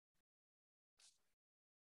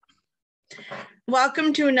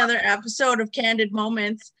Welcome to another episode of Candid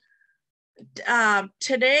Moments.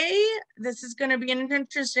 Today, this is going to be an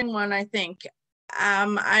interesting one, I think.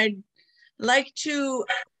 I'd like to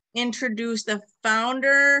introduce the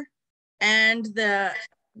founder and the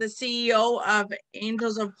CEO of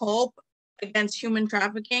Angels of Hope Against Human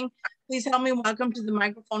Trafficking. Please help me welcome to the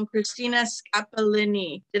microphone, Cristina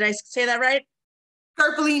Scarpellini. Did I say that right?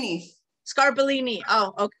 Scarpellini. Scarpellini.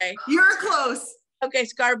 Oh, okay. You're close. Okay,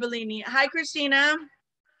 Scarpellini. Hi, Cristina.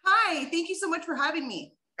 Hi, thank you so much for having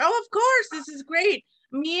me. Oh, of course, this is great.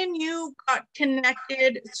 Me and you got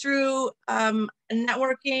connected through a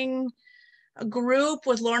networking group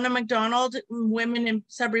with Lorna McDonald,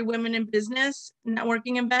 Sudbury Women in Business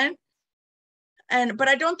networking event. But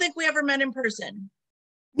I don't think we ever met in person.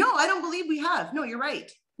 No, I don't believe we have. No, you're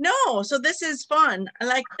right. No, so this is fun. I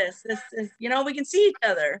like this. This is, we can see each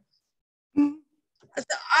other. Mm-hmm.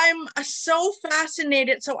 I'm so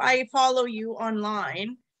fascinated. So I follow you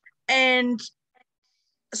online, and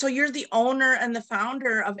so you're the owner and the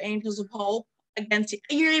founder of Angels of Hope Against.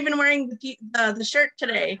 You're even wearing the shirt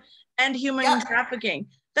today, and human trafficking.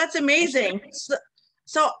 That's amazing.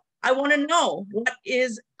 So I want to know, what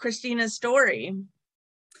is Cristina's story?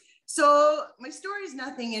 So my story is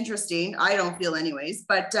nothing interesting. I don't feel, anyways.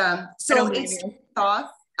 But so it's off.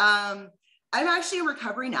 I'm actually a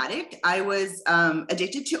recovering addict. I was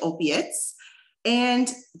addicted to opiates.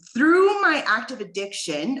 And through my active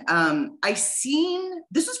addiction,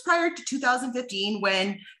 this was prior to 2015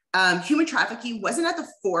 when human trafficking wasn't at the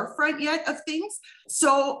forefront yet of things.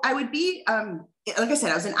 So I would be, like I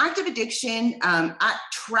said, I was in active addiction at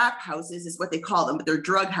trap houses is what they call them, but they're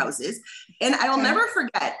drug houses. And I will never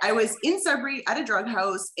forget, I was in Sudbury at a drug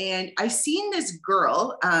house and I seen this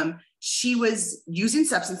girl, she was using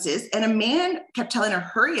substances and a man kept telling her,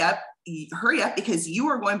 hurry up because you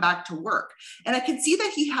are going back to work. And I could see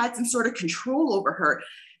that he had some sort of control over her,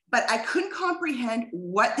 but I couldn't comprehend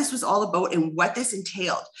what this was all about and what this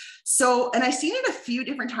entailed. So, and I seen it a few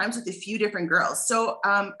different times with a few different girls. So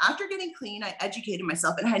after getting clean, I educated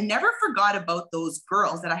myself and I had never forgot about those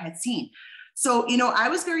girls that I had seen. So, I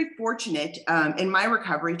was very fortunate in my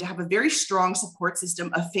recovery to have a very strong support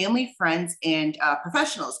system of family, friends, and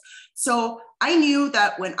professionals. So I knew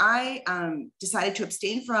that when I decided to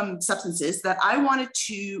abstain from substances, that I wanted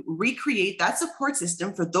to recreate that support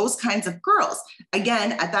system for those kinds of girls.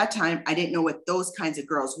 Again, at that time, I didn't know what those kinds of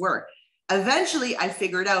girls were. Eventually, I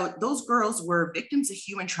figured out those girls were victims of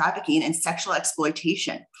human trafficking and sexual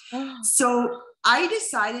exploitation. So I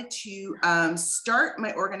decided to start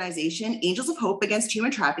my organization, Angels of Hope Against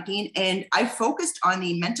Human Trafficking, and I focused on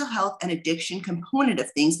the mental health and addiction component of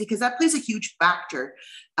things because that plays a huge factor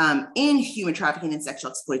in human trafficking and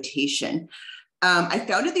sexual exploitation. I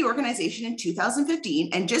founded the organization in 2015,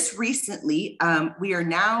 and just recently, we are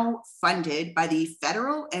now funded by the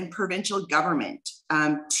federal and provincial government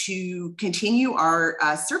to continue our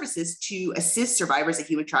services to assist survivors of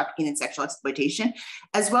human trafficking and sexual exploitation,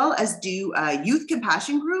 as well as do youth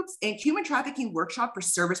compassion groups and human trafficking workshop for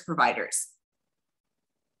service providers.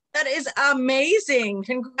 That is amazing.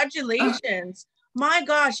 Congratulations. My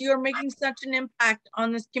gosh, you're making such an impact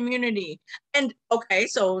on this community. And okay,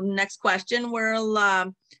 so next question,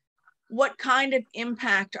 what kind of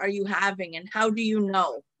impact are you having and how do you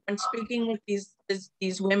know when speaking with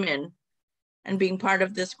these women and being part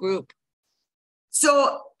of this group?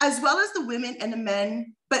 So as well as the women and the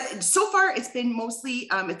men, but so far it's been mostly,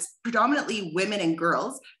 it's predominantly women and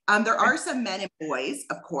girls. There are some men and boys,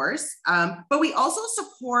 of course, but we also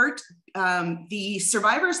support the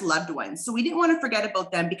survivors' loved ones. So we didn't want to forget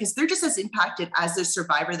about them because they're just as impacted as the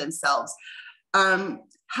survivor themselves.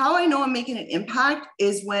 How I know I'm making an impact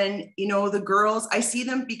is when, the girls, I see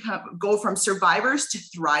them go from survivors to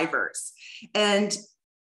thrivers. And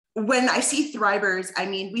when I see thrivers, I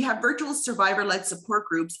mean, we have virtual survivor-led support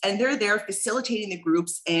groups, and they're there facilitating the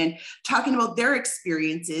groups and talking about their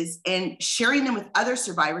experiences and sharing them with other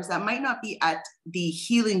survivors that might not be at the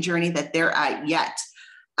healing journey that they're at yet.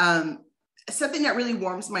 Something that really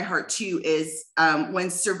warms my heart too is when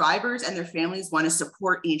survivors and their families want to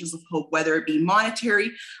support Angels of Hope, whether it be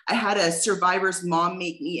monetary. I had a survivor's mom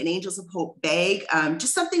make me an Angels of Hope bag,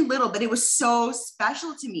 just something little, but it was so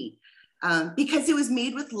special to me. Because it was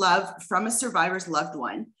made with love from a survivor's loved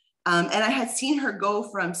one. And I had seen her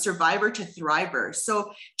go from survivor to thriver.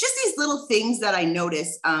 So just these little things that I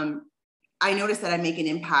notice that I make an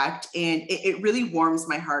impact, and it really warms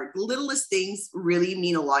my heart. The littlest things really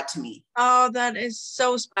mean a lot to me. Oh, that is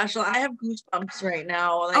so special. I have goosebumps right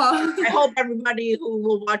now. I hope everybody who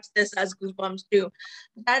will watch this has goosebumps too.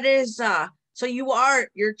 That is, so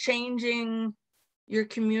you're changing your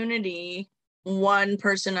community one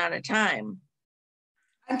person at a time.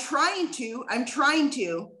 I'm trying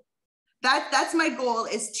to. That's my goal,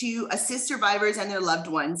 is to assist survivors and their loved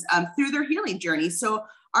ones through their healing journey. So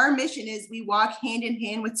our mission is we walk hand in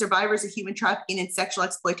hand with survivors of human trafficking and sexual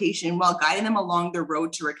exploitation while guiding them along their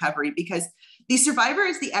road to recovery, because the survivor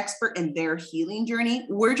is the expert in their healing journey.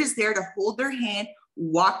 We're just there to hold their hand,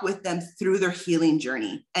 walk with them through their healing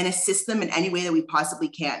journey, and assist them in any way that we possibly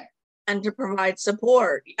can. And to provide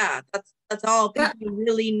support. Yeah, that's all people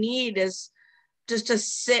really need, is just to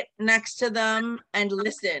sit next to them and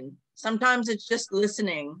listen. Sometimes it's just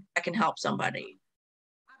listening that can help somebody.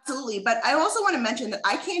 Absolutely. But I also want to mention that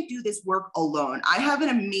I can't do this work alone. I have an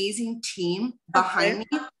amazing team behind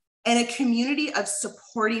me and a community of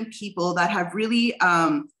supporting people that have really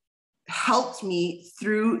helped me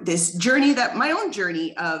through this journey, that my own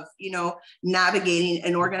journey of, navigating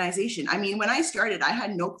an organization. I mean, when I started, I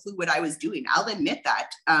had no clue what I was doing. I'll admit that.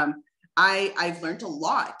 I've learned a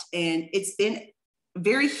lot, and it's been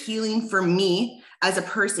very healing for me as a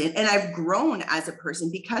person. And I've grown as a person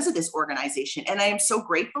because of this organization. And I am so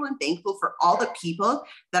grateful and thankful for all the people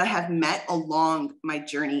that I have met along my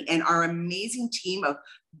journey, and our amazing team of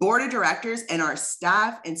board of directors and our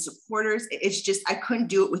staff and supporters. It's just, I couldn't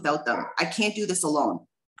do it without them. I can't do this alone.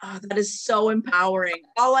 Oh, that is so empowering.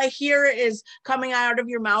 All I hear is coming out of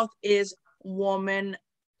your mouth is woman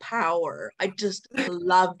power. I just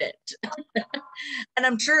love it. And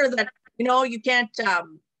I'm sure that, you can't,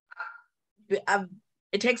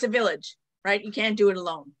 it takes a village, right? You can't do it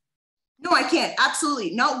alone. No, I can't.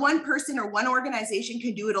 Absolutely. Not one person or one organization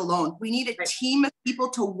can do it alone. We need a team of people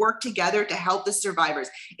to work together to help the survivors.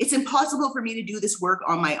 It's impossible for me to do this work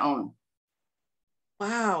on my own.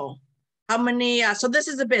 Wow. How many, so this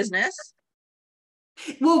is a business?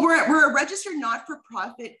 Well, we're a registered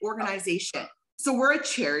not-for-profit organization. So we're a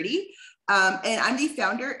charity. And I'm the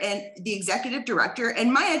founder and the executive director.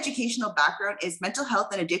 And my educational background is mental health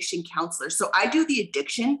and addiction counselor. So I do the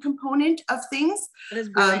addiction component of things. That is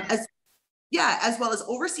brilliant. As well as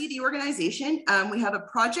oversee the organization. We have a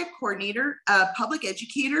project coordinator, a public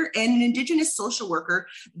educator, and an Indigenous social worker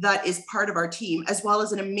that is part of our team, as well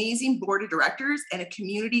as an amazing board of directors and a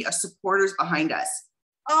community of supporters behind us.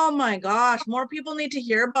 Oh my gosh, more people need to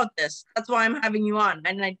hear about this. That's why I'm having you on.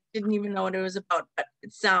 And I didn't even know what it was about, but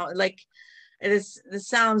it sounds like this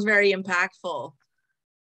sounds very impactful.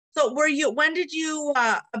 So when did you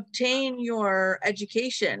obtain your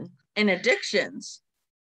education in addictions?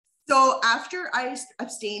 So after I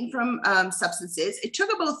abstained from substances, it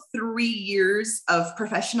took about 3 years of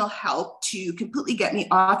professional help to completely get me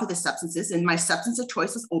off of the substances. And my substance of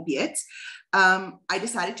choice was opiates. I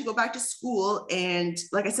decided to go back to school. And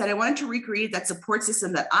like I said, I wanted to recreate that support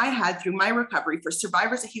system that I had through my recovery for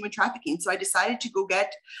survivors of human trafficking. So I decided to go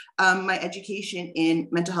get my education in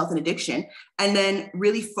mental health and addiction, and then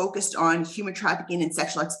really focused on human trafficking and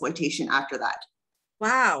sexual exploitation after that.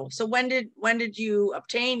 Wow. So when did you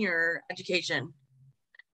obtain your education?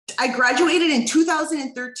 I graduated in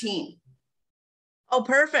 2013. Oh,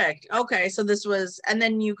 perfect. Okay. So this was, and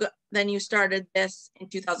then you started this in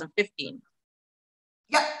 2015.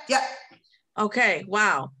 Yep. Okay.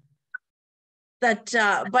 Wow. But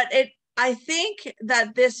I think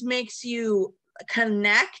that this makes you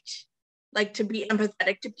connect, like to be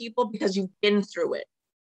empathetic to people because you've been through it,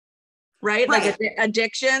 right? Like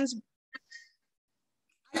addictions.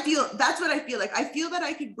 That's what I feel like. I feel that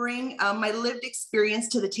I could bring my lived experience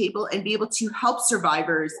to the table and be able to help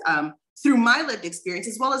survivors through my lived experience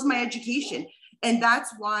as well as my education. And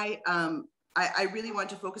that's why I really want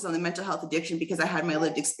to focus on the mental health addiction, because I had my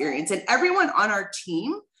lived experience. And everyone on our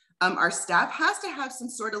team, our staff, has to have some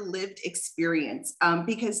sort of lived experience,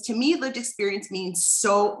 because to me, lived experience means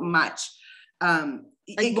so much.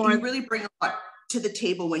 You really bring a lot to the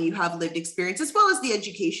table when you have lived experience, as well as the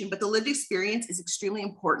education, but the lived experience is extremely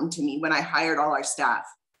important to me when I hired all our staff.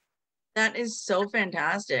 That is so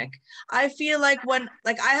fantastic. I feel like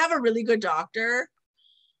I have a really good doctor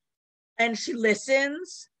and she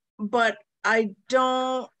listens, but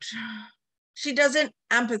she doesn't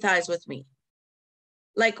empathize with me.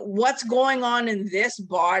 Like what's going on in this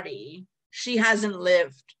body, she hasn't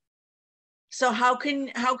lived. So how can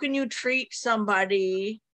you treat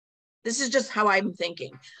somebody? This is just how I'm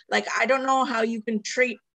thinking. Like, I don't know how you can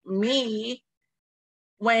treat me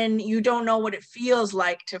when you don't know what it feels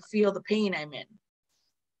like to feel the pain I'm in.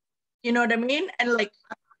 You know what I mean? And like,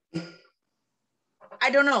 I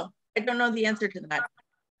don't know the answer to that.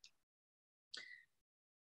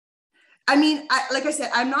 I mean, like I said,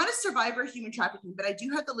 I'm not a survivor of human trafficking, but I do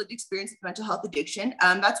have the lived experience of mental health addiction.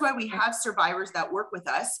 That's why we have survivors that work with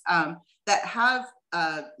us that have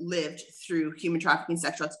lived through human trafficking,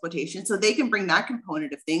 sexual exploitation, so they can bring that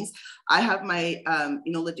component of things. I have my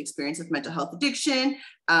lived experience with mental health addiction.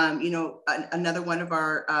 Another one of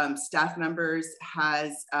our staff members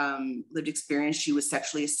has lived experience. She was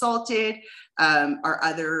sexually assaulted. Our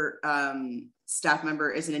other staff member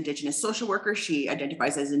is an Indigenous social worker. She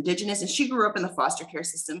identifies as Indigenous, and she grew up in the foster care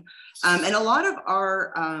system. And a lot of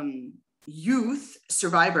our youth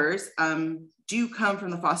survivors do come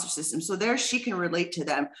from the foster system. So there she can relate to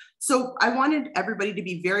them. So I wanted everybody to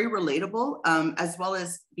be very relatable, as well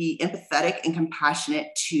as be empathetic and compassionate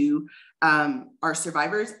to our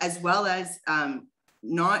survivors, as well as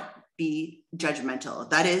not be judgmental.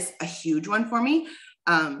 That is a huge one for me.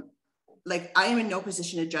 Like, I am in no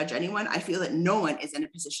position to judge anyone. I feel that no one is in a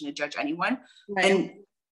position to judge anyone. Right. And as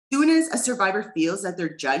soon as a survivor feels that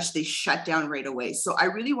they're judged, they shut down right away. So I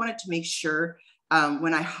really wanted to make sure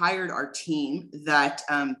when I hired our team that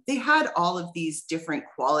they had all of these different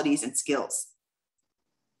qualities and skills.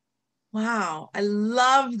 Wow, I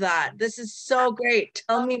love that. This is so great.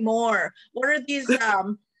 Tell me more. What are these,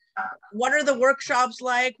 what are the workshops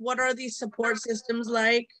like? What are these support systems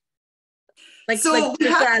like? Like just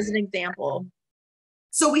as an example.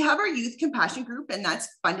 So we have our youth compassion group, and that's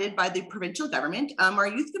funded by the provincial government. Our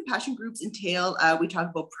youth compassion groups entail, we talk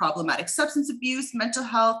about problematic substance abuse, mental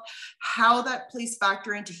health, how that plays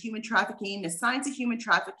factor into human trafficking, the signs of human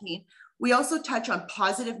trafficking. We also touch on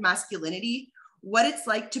positive masculinity, what it's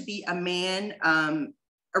like to be a man,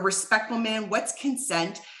 a respectful man, what's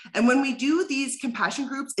consent. And when we do these compassion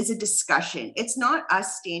groups, it's a discussion. It's not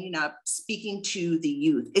us standing up speaking to the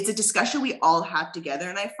youth. It's a discussion we all have together.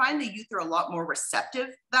 And I find the youth are a lot more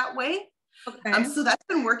receptive that way. Okay. So that's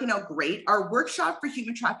been working out great. Our workshop for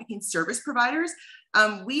human trafficking service providers,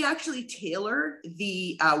 we actually tailor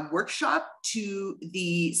the workshop to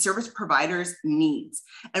the service providers' needs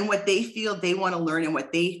and what they feel they want to learn and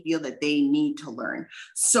what they feel that they need to learn.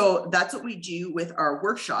 So that's what we do with our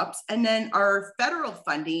workshops. And then our federal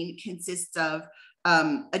funding consists of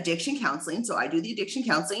addiction counseling. So I do the addiction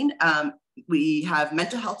counseling. We have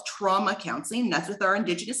mental health trauma counseling. That's with our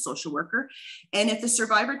Indigenous social worker. And if the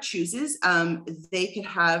survivor chooses, they could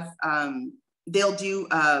have, they'll do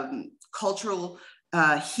cultural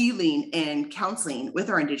healing and counseling with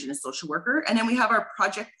our Indigenous social worker. And then we have our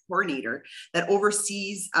project coordinator that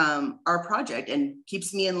oversees our project and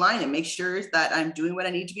keeps me in line and makes sure that I'm doing what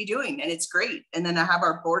I need to be doing. And it's great. And then I have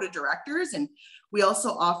our board of directors, and we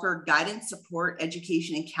also offer guidance, support,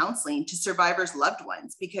 education, and counseling to survivors' loved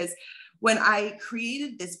ones, because when I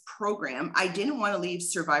created this program, I didn't want to leave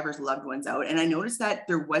survivors' loved ones out. And I noticed that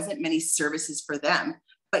there wasn't many services for them,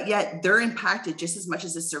 but yet they're impacted just as much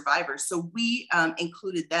as the survivors. So we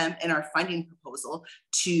included them in our funding proposal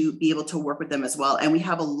to be able to work with them as well. And we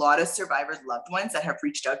have a lot of survivors' loved ones that have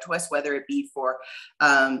reached out to us, whether it be for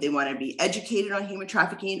they want to be educated on human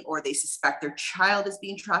trafficking, or they suspect their child is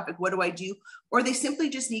being trafficked. What do I do? Or they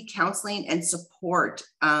simply just need counseling and support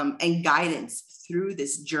and guidance through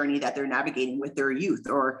this journey that they're navigating with their youth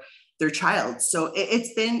or their child. So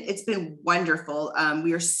it's been wonderful.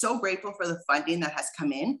 We are so grateful for the funding that has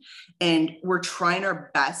come in, and we're trying our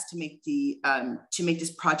best to make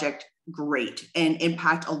this project great and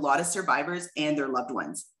impact a lot of survivors and their loved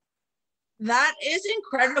ones. That is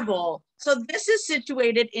incredible. So this is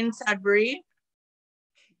situated in Sudbury.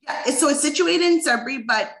 Yeah, so it's situated in Sudbury,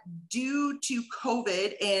 but due to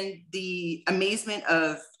COVID and the amazement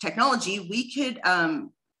of technology, we could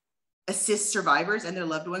assist survivors and their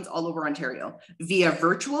loved ones all over Ontario via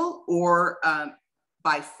virtual or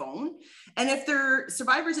by phone. And if they're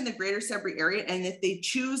survivors in the greater Sudbury area, and if they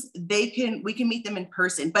choose, we can meet them in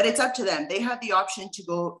person, but it's up to them. They have the option to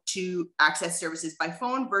go to access services by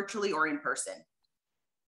phone, virtually, or in person.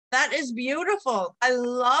 That is beautiful. I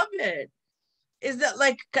love it. Is that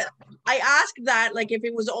like, I asked that like if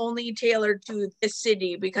it was only tailored to this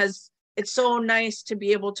city, because it's so nice to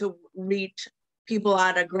be able to reach people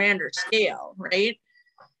at a grander scale, right?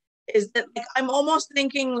 Is that like, I'm almost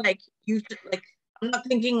thinking like I'm not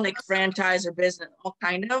thinking like franchise or business, all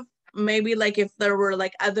kind of, maybe like if there were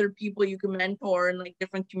like other people you can mentor in like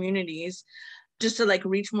different communities just to like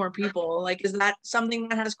reach more people. Like, is that something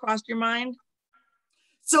that has crossed your mind?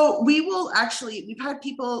 So we've had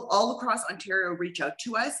people all across Ontario reach out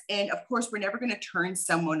to us. And of course, we're never going to turn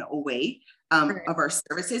someone away of our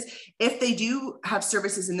services. If they do have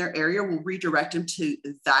services in their area, we'll redirect them to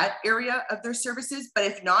that area of their services. But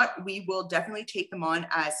if not, we will definitely take them on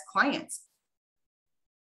as clients.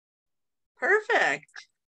 Perfect.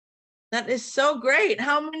 That is so great.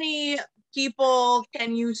 How many people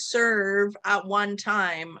can you serve at one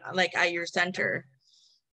time, like at your center?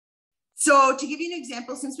 So to give you an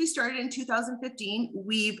example, since we started in 2015,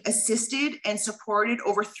 we've assisted and supported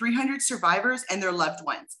over 300 survivors and their loved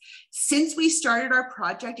ones. Since we started our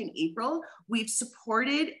project in April, we've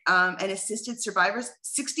supported and assisted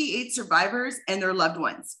 68 survivors and their loved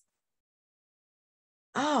ones.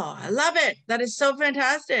 Oh, I love it. That is so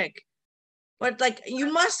fantastic. But like,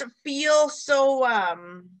 you must feel so,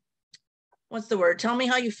 what's the word? Tell me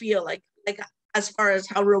how you feel, like as far as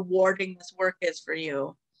how rewarding this work is for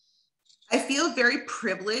you. I feel very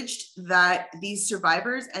privileged that these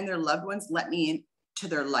survivors and their loved ones let me into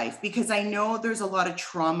their life, because I know there's a lot of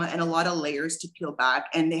trauma and a lot of layers to peel back,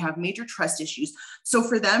 and they have major trust issues. So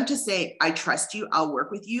for them to say, I trust you, I'll work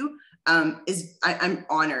with you, I'm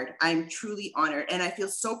honored. I'm truly honored. And I feel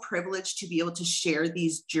so privileged to be able to share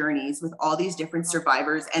these journeys with all these different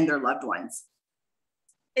survivors and their loved ones.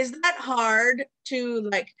 Is that hard to,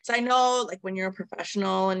 like, because I know like when you're a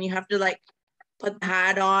professional and you have to like put the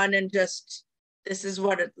hat on and just, this is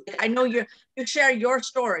what it, like, I know you share your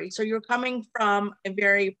story, so you're coming from a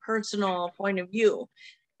very personal point of view.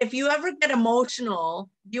 If you ever get emotional,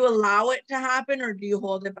 do you allow it to happen or do you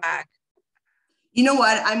hold it back? You know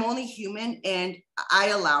what? I'm only human and I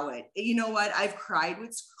allow it. You know what? I've cried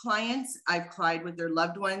with clients. I've cried with their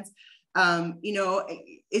loved ones. You know,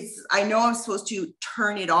 I know I'm supposed to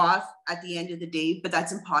turn it off at the end of the day, but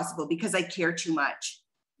that's impossible because I care too much.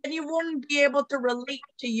 And you wouldn't be able to relate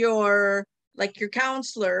to your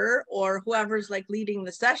counselor or whoever's like leading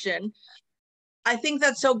the session. I think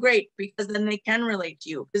that's so great, because then they can relate to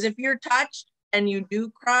you. Because if you're touched and you do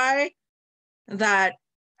cry, that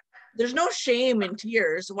there's no shame in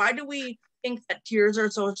tears. Why do we think that tears are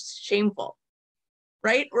so shameful?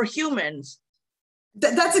 Right? We're humans.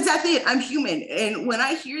 That's exactly it. I'm human. And when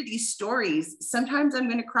I hear these stories, sometimes I'm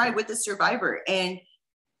going to cry with the survivor. And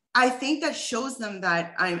I think that shows them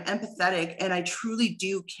that I'm empathetic and I truly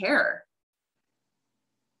do care.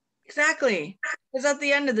 Exactly. Because at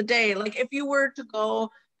the end of the day, like if you were to go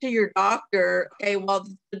to your doctor, okay, well,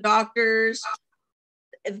 the doctors,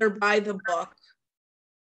 they're by the book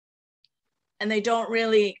and they don't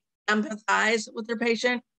really empathize with their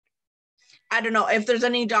patient. I don't know if there's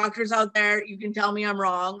any doctors out there, you can tell me I'm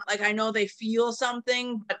wrong. Like, I know they feel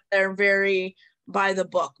something, but they're very by the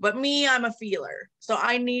book. But me, I'm a feeler. So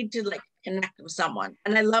I need to like connect with someone.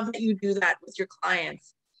 And I love that you do that with your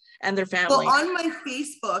clients and their families. Well, on my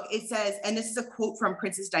Facebook, it says, and this is a quote from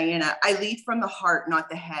Princess Diana, I lead from the heart, not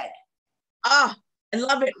the head. Ah, I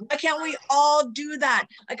love it. Why can't we all do that?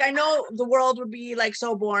 Like, I know the world would be like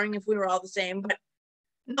so boring if we were all the same, but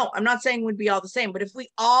no, I'm not saying we'd be all the same, but if we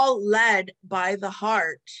all led by the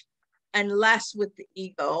heart and less with the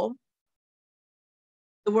ego,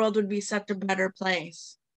 the world would be such a better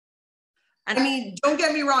place. And I mean, don't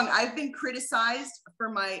get me wrong, I've been criticized for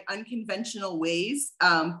my unconventional ways.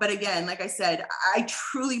 But again, like I said, I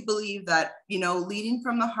truly believe that, you know, leading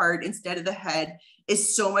from the heart instead of the head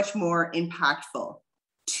is so much more impactful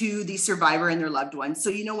to the survivor and their loved ones.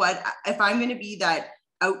 So you know what, if I'm going to be that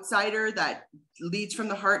outsider that leads from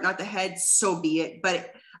the heart, not the head, so be it.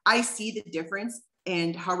 But I see the difference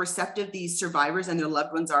and how receptive these survivors and their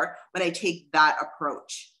loved ones are when I take that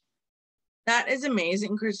approach. That is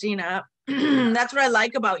amazing, Cristina. That's what I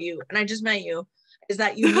like about you. And I just met you, is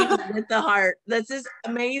that you lead with the heart. This is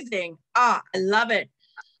amazing. Ah, I love it.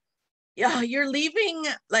 Yeah, you're leaving,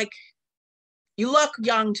 like, you look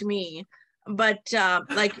young to me, but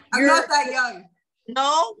like I'm not that young.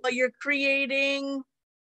 No, but you're creating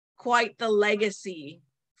quite the legacy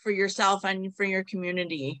for yourself and for your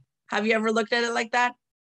community. Have you ever looked at it like that?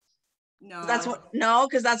 No.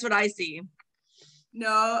 Because that's what I see. No,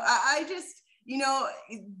 I just, you know,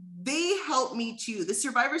 they help me too. The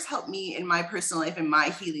survivors help me in my personal life and my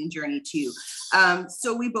healing journey too.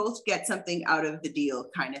 So we both get something out of the deal,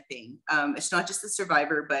 kind of thing. It's not just the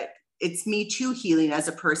survivor, but it's me too, healing as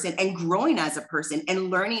a person and growing as a person and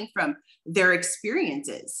learning from their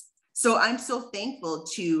experiences. So I'm so thankful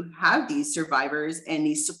to have these survivors and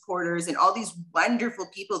these supporters and all these wonderful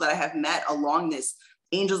people that I have met along this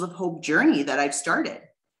Angels of Hope journey that I've started.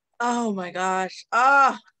 Oh my gosh.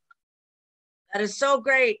 Ah, that is so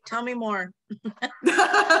great. Tell me more.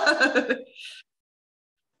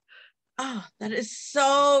 Oh, that is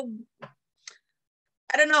so,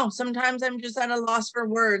 I don't know. Sometimes I'm just at a loss for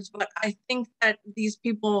words, but I think that these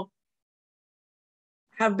people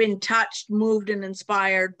have been touched, moved, and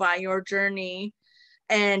inspired by your journey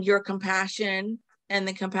and your compassion and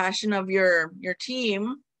the compassion of your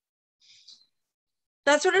team.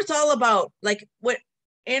 That's what it's all about. Like, what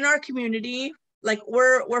in our community, like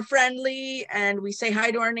we're friendly and we say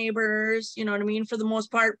hi to our neighbors, you know what I mean, for the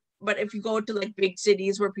most part. But if you go to like big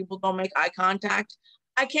cities where people don't make eye contact,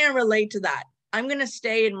 I can't relate to that. I'm going to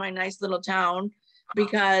stay in my nice little town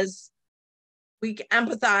because we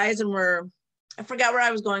empathize and I forgot where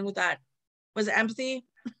I was going with that. Was it empathy?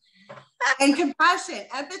 And compassion,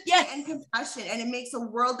 empathy, yes. And compassion. And it makes a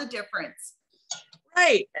world of difference.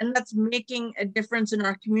 Right. And that's making a difference in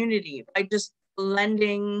our community by just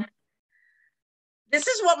blending. This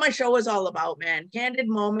is what my show is all about, man. Candid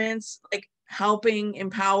moments, like helping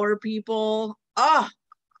empower people.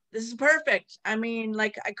 This is perfect. I mean,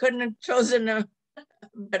 like I couldn't have chosen a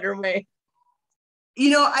better way. You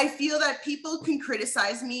know, I feel that people can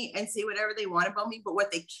criticize me and say whatever they want about me, but what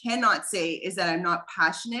they cannot say is that I'm not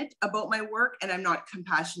passionate about my work and I'm not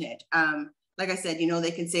compassionate. Like I said, you know,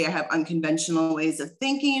 they can say I have unconventional ways of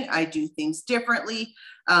thinking, I do things differently,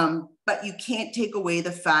 but you can't take away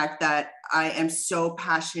the fact that I am so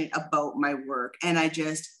passionate about my work and I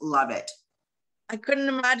just love it. I couldn't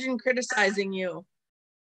imagine criticizing you.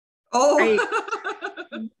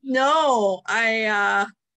 No,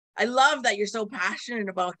 I love that you're so passionate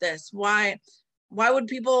about this. Why would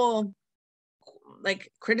people like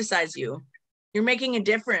criticize you? You're making a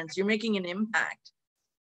difference. You're making an impact.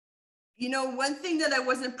 You know, one thing that I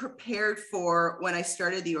wasn't prepared for when I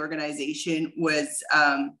started the organization was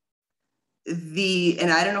and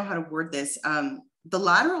I don't know how to word this, the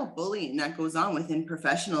lateral bullying that goes on within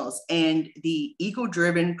professionals and the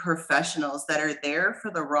ego-driven professionals that are there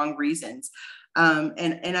for the wrong reasons.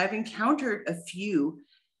 And I've encountered a few,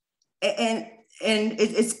 and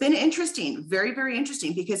it's been interesting, very, very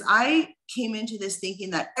interesting, because I came into this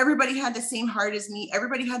thinking that everybody had the same heart as me,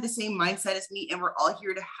 everybody had the same mindset as me, and we're all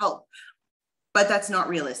here to help. But that's not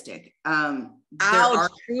realistic.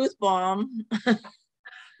 Truth bomb.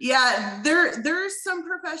 Yeah, there's some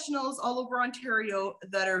professionals all over Ontario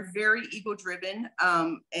that are very ego-driven,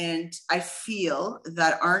 and I feel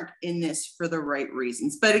that aren't in this for the right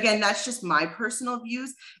reasons. But again, that's just my personal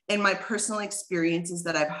views and my personal experiences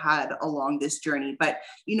that I've had along this journey. But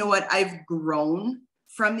you know what? I've grown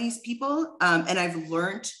from these people, and I've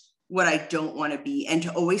learned what I don't want to be, and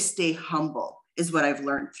to always stay humble is what I've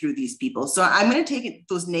learned through these people. So I'm going to take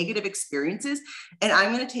those negative experiences and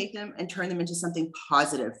I'm going to take them and turn them into something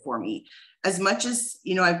positive for me. As much as,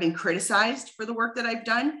 you know, I've been criticized for the work that I've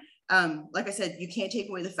done. Like I said, you can't take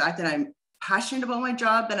away the fact that I'm passionate about my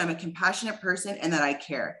job, that I'm a compassionate person, and that I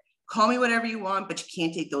care. Call me whatever you want, but you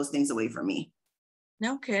can't take those things away from me.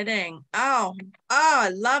 No kidding. Oh, I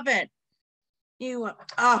love it.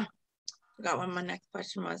 I forgot what my next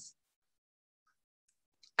question was.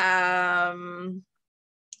 I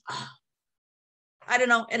don't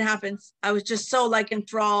know. It happens. I was just so like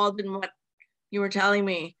enthralled in what you were telling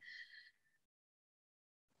me.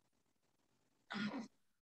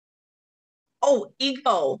 Oh,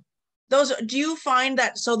 ego. Do you find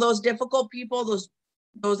that, so those difficult people,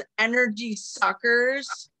 those energy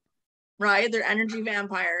suckers, right? They're energy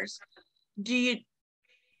vampires.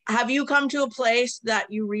 Have you come to a place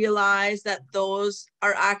that you realize that those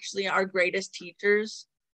are actually our greatest teachers?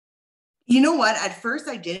 You know what? At first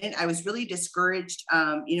I didn't. I was really discouraged.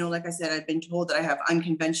 You know, like I said, I've been told that I have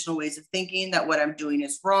unconventional ways of thinking, that what I'm doing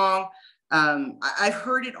is wrong. I've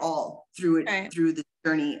heard it all through the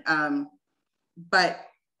journey. But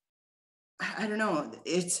I don't know.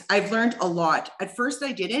 I've learned a lot. At first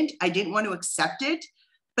I didn't want to accept it.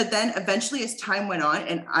 But then eventually, as time went on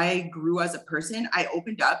and I grew as a person, I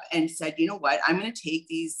opened up and said, you know what? I'm going to take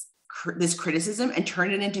this criticism and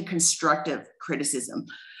turn it into constructive criticism.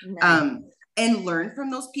 Nice. And learn from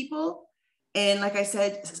those people. And like I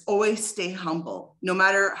said, always stay humble. No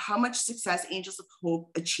matter how much success Angels of Hope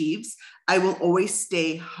achieves, I will always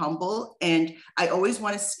stay humble. And I always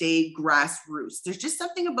want to stay grassroots. There's just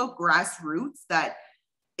something about grassroots that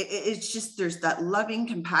it's just, there's that loving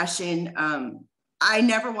compassion. I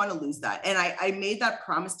never want to lose that. And I made that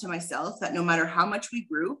promise to myself that no matter how much we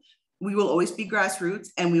grew, we will always be grassroots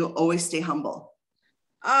and we will always stay humble.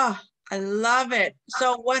 Oh, I love it.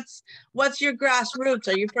 So what's your grassroots?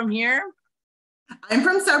 Are you from here? I'm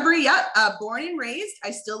from Sudbury. Yeah. Born and raised.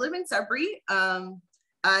 I still live in Sudbury.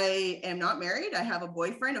 I am not married. I have a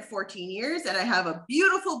boyfriend of 14 years and I have a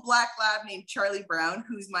beautiful black lab named Charlie Brown,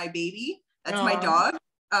 who's my baby. That's my dog.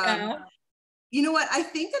 You know what? I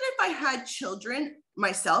think that if I had children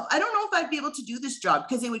myself, I don't know if I'd be able to do this job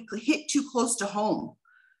because it would hit too close to home.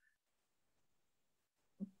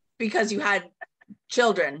 Because you had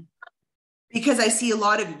children. Because I see a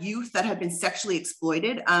lot of youth that have been sexually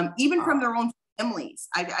exploited, even from their own families.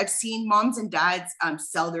 I've seen moms and dads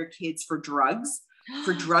sell their kids for drugs,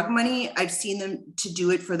 for drug money. I've seen them to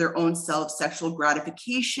do it for their own sexual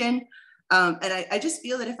gratification. And I just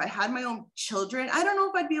feel that if I had my own children, I don't know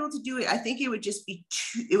if I'd be able to do it. I think it would just be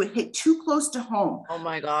it would hit too close to home. Oh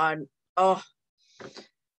my God. Oh,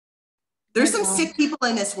 there's some sick people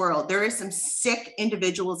in this world. There is some sick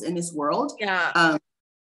individuals in this world. Yeah.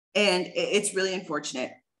 And it's really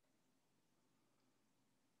unfortunate.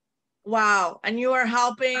 Wow. And you are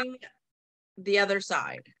helping the other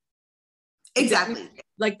side. Exactly.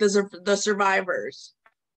 Like the survivors.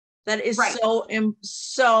 That is right. so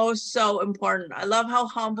important. I love how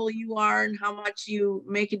humble you are and how much you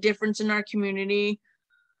make a difference in our community.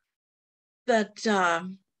 That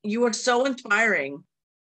you are so inspiring.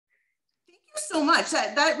 Thank you so much.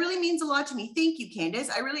 That really means a lot to me. Thank you, Candace.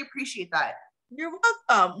 I really appreciate that. You're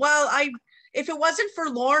welcome. Well, if it wasn't for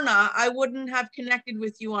Lorna, I wouldn't have connected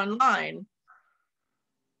with you online.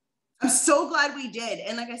 I'm so glad we did.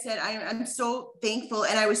 And like I said, I'm so thankful.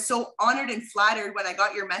 And I was so honored and flattered when I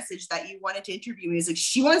got your message that you wanted to interview me. It's like,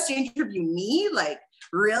 she wants to interview me? Like,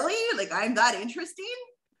 really? Like, I'm that interesting?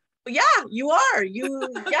 Yeah, you are.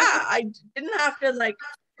 I didn't have to like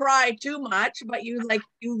pry too much, but you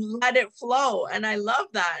let it flow. And I love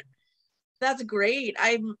that. That's great.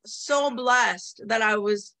 I'm so blessed that I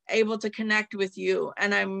was able to connect with you.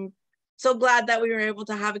 And I'm so glad that we were able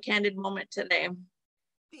to have a candid moment today.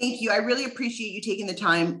 Thank you. I really appreciate you taking the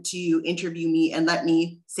time to interview me and let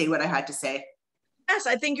me say what I had to say. Yes,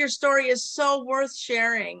 I think your story is so worth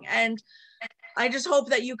sharing. And I just hope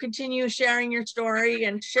that you continue sharing your story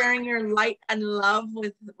and sharing your light and love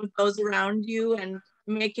with those around you and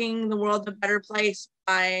making the world a better place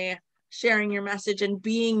by sharing your message and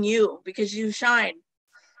being you, because you shine.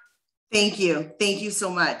 Thank you. Thank you so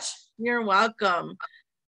much. You're welcome.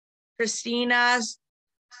 Cristina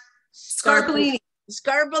Scarpellini.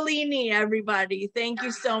 Scarpellini, everybody. Thank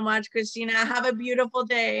you so much, Cristina. Have a beautiful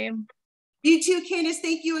day. You too, Candace.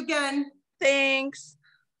 Thank you again. Thanks.